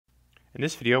In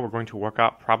this video, we're going to work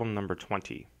out problem number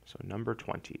 20. So number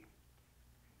 20.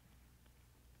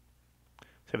 So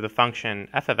we have the function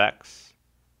f of x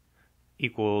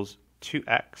equals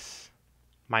 2x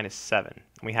minus 7. And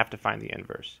we have to find the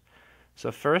inverse.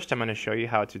 So first, I'm going to show you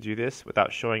how to do this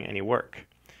without showing any work.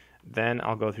 Then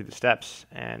I'll go through the steps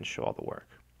and show all the work.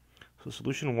 So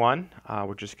solution 1,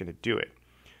 we're just going to do it.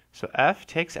 So f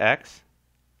takes x,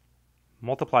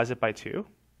 multiplies it by 2,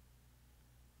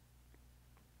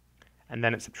 and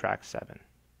then it subtracts 7.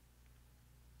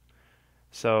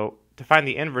 So to find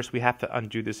the inverse, we have to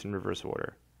undo this in reverse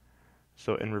order.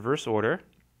 So in reverse order,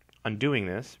 undoing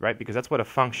this, right, because that's what a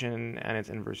function and its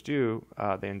inverse do,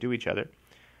 they undo each other.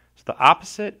 So the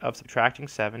opposite of subtracting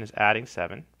 7 is adding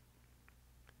 7.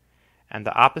 And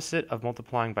the opposite of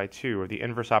multiplying by 2, or the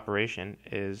inverse operation,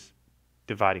 is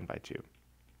dividing by 2.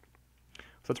 So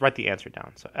let's write the answer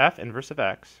down. So f inverse of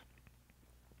x,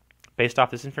 based off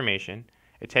this information,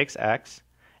 it takes x,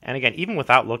 and again, even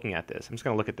without looking at this, I'm just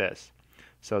going to look at this.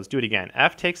 So let's do it again.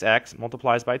 F takes x,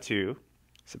 multiplies by 2,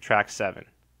 subtracts 7.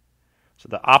 So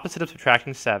the opposite of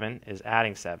subtracting 7 is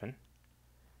adding 7,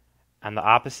 and the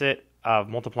opposite of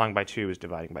multiplying by 2 is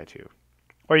dividing by 2.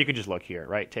 Or you could just look here,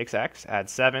 right? Takes x,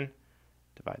 adds 7,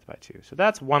 divides by 2. So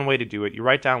that's one way to do it. You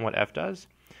write down what f does,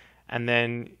 and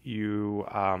then you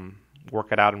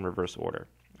work it out in reverse order.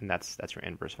 And that's your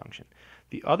inverse function.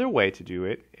 The other way to do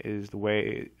it is the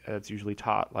way it's usually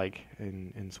taught, like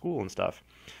in school and stuff.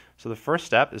 So the first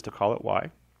step is to call it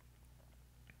y.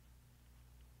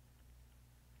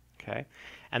 Okay,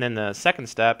 and then the second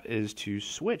step is to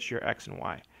switch your x and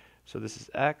y. So this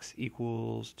is x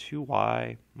equals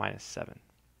 2y minus 7.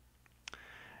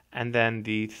 And then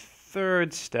the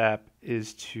third step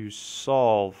is to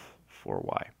solve for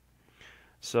y.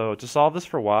 So to solve this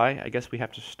for y, I guess we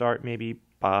have to start maybe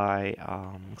by,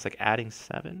 looks like adding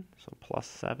 7, so plus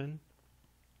 7.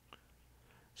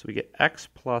 So we get x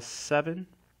plus 7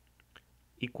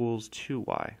 equals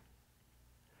 2y.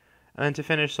 And then to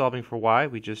finish solving for y,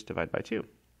 we just divide by 2.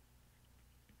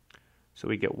 So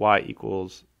we get y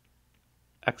equals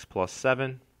x plus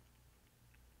 7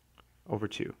 over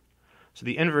 2. So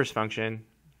the inverse function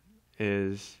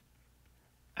is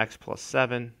x plus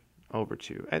 7 over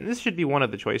 2. And this should be one of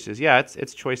the choices. Yeah,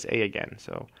 it's choice A again,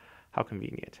 so how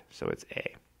convenient. So it's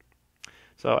A.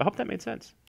 So I hope that made sense.